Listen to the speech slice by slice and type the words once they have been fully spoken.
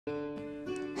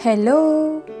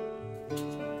Hello.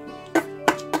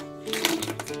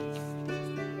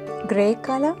 Gray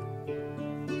color,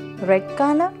 red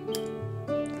color,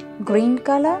 green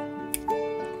color,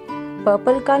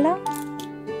 purple color,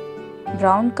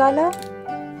 brown color,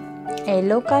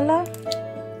 yellow color,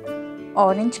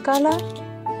 orange color,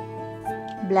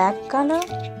 black color,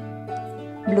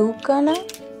 blue color,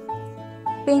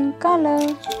 pink color.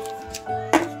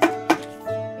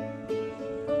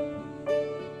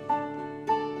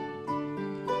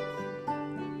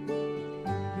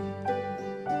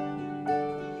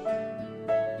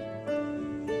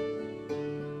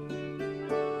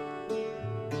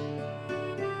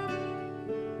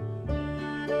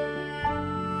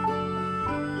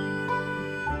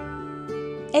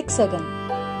 Hexagon,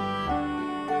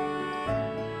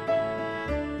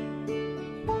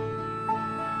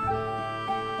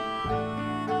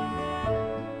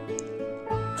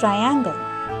 triangle,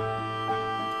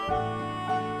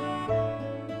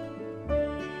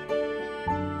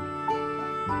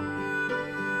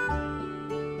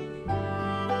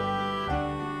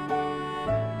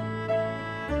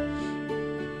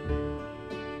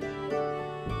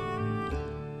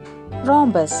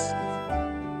 rhombus,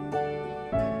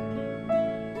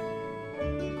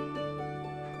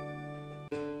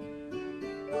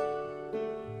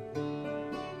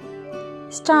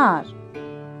 star,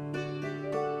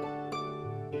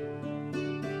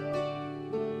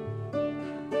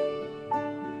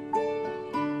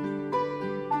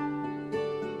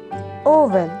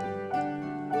 oval,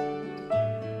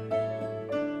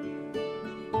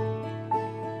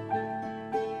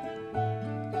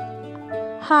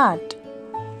 heart,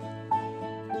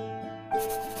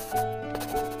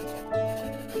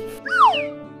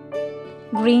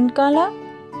 green color,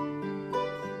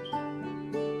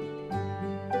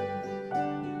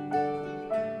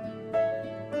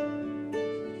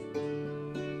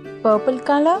 purple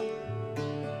color,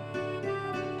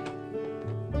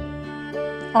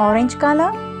 orange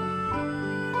color,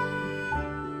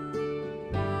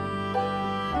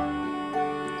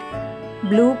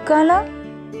 blue color,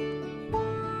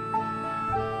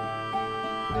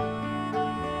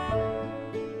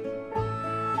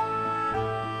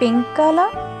 pink color,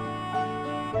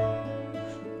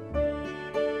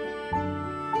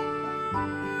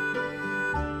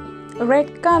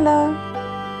 red color.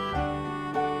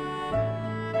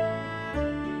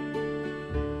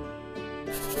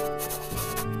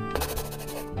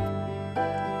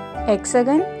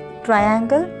 Hexagon,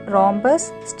 triangle,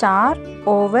 rhombus, star,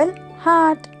 oval,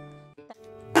 heart.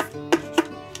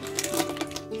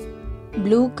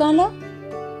 Blue color,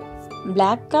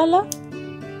 black color,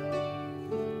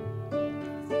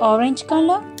 orange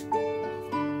color,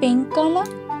 pink color,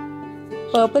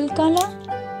 purple color,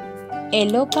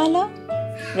 yellow color,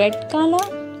 red color,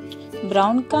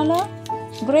 brown color,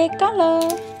 grey color.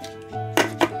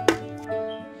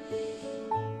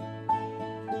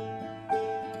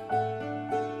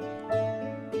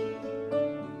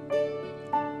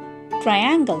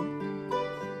 Triangle,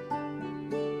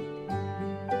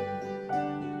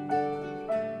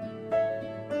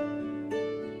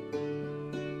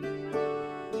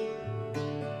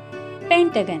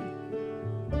 pentagon,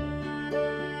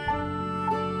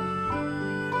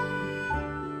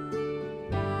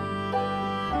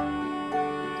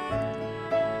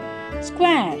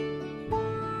 square,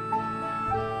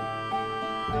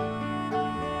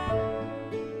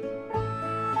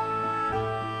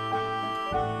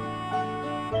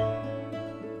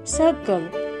 circle,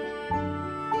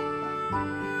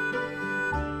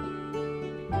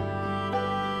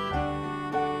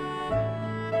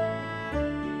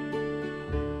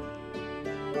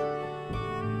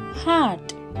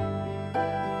 heart,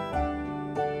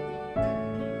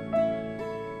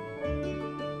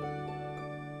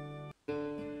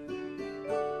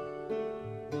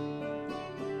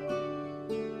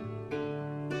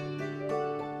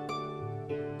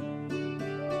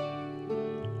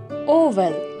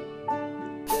 oval,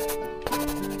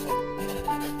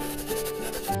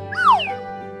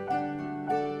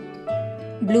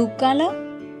 blue color,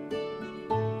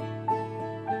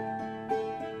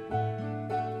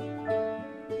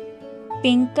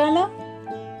 pink color,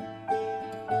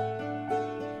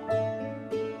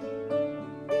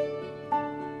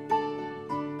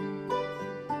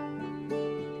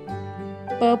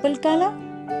 purple color,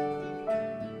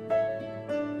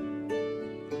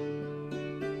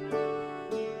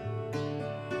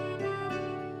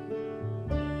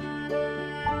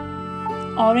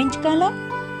 orange color,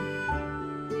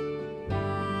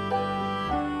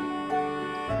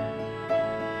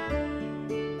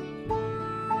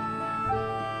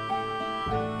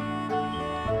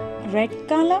 red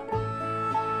color,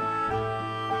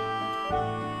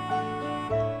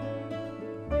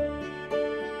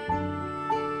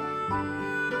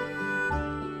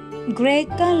 gray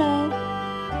color,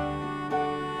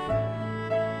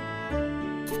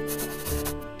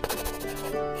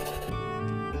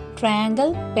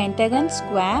 triangle, pentagon,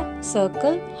 square,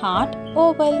 circle, heart,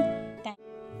 oval.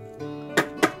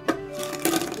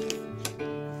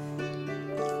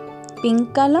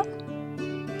 Pink color,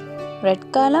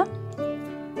 red color,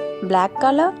 black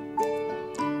color,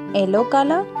 yellow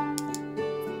color,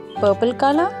 purple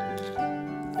color,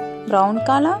 brown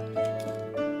color,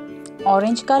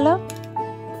 orange color,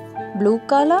 blue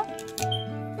color,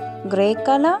 gray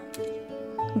color,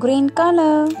 green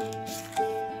color.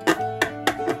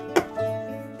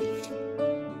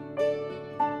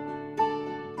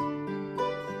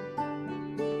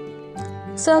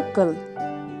 Circle,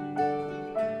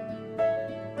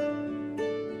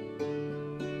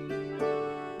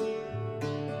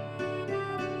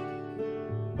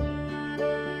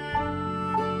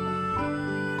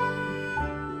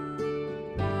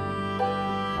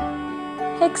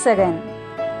 hexagon,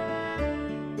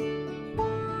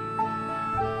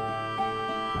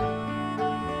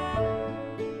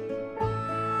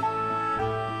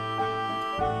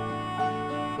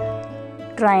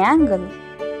 triangle,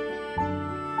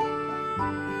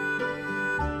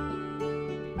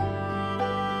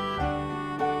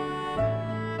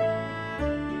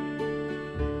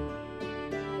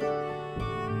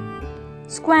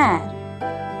 square,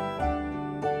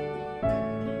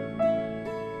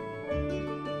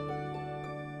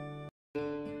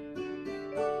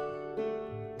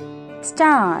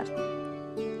 star,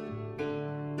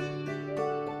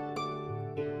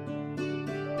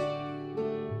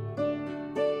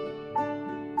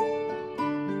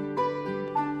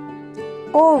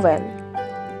 oval,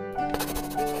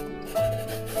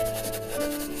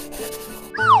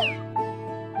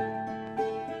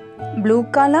 blue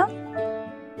color,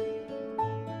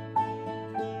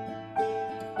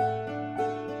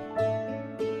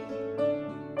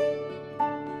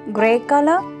 gray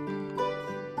color,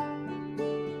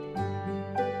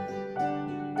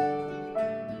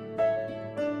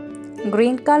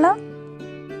 green color,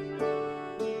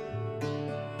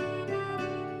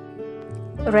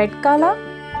 red color,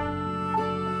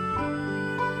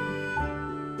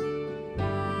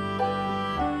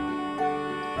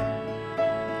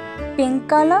 pink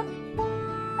color,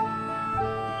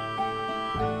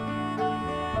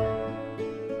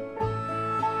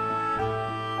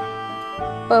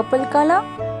 purple color,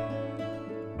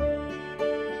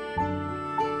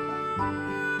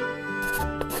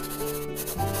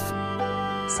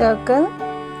 circle,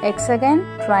 hexagon,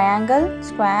 triangle,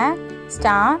 square,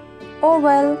 star,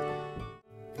 oval.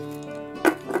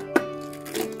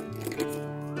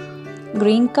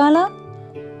 Green color,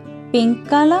 pink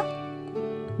color,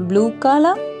 blue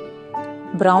color,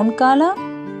 brown color,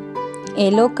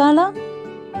 yellow color,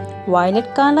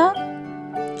 violet color,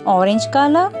 orange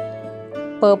color,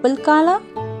 purple color,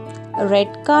 red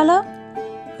color,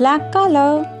 black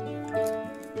color.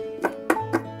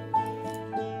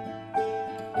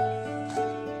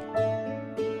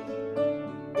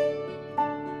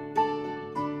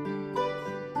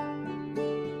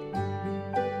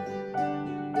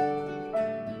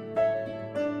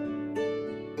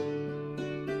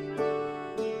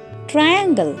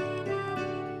 Triangle,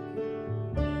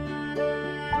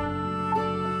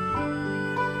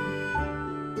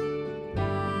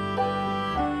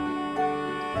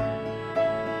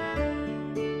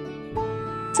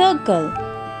 circle,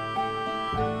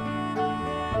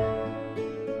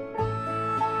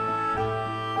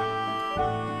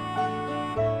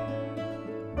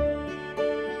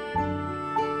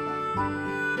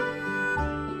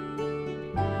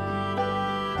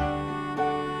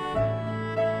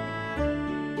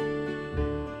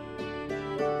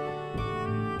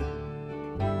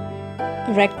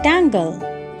 rectangle,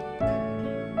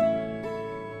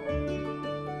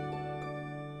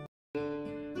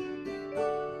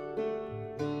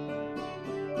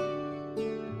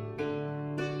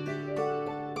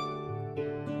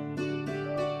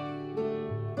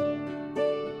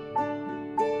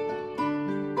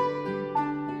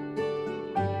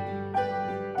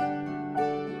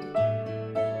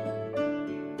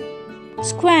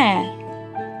 square,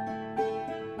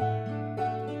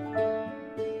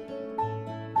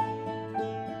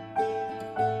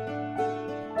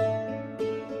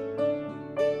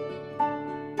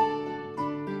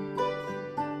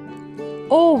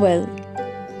 oval,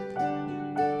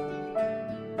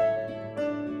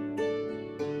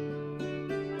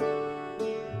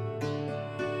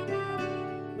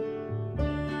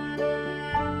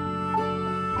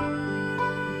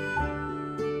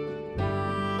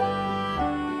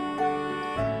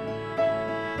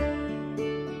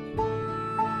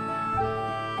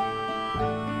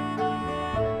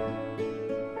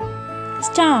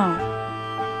 star.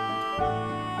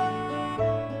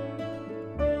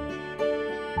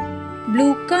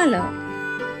 Blue color.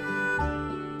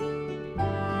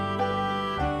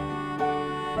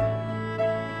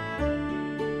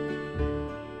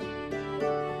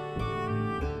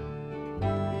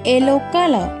 Yellow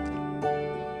color.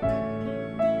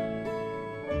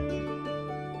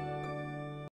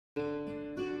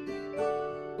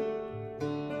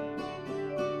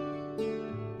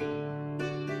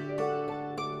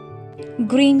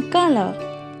 Green color.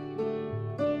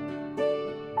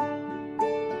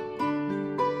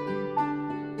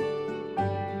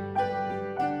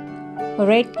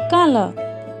 Red color.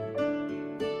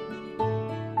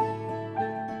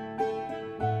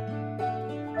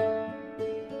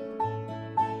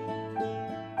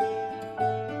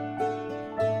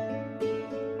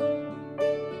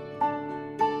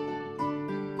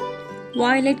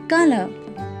 Violet color.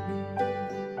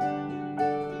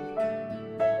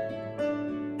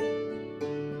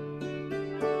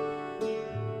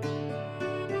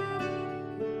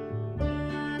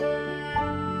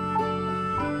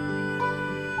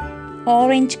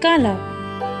 Orange color.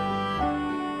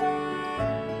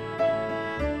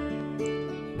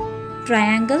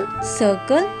 Triangle,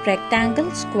 circle,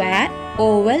 rectangle, square,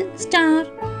 oval, star.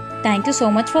 Thank you so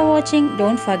much for watching.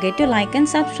 Don't forget to like and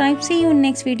subscribe. See you in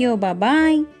next video. Bye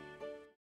bye.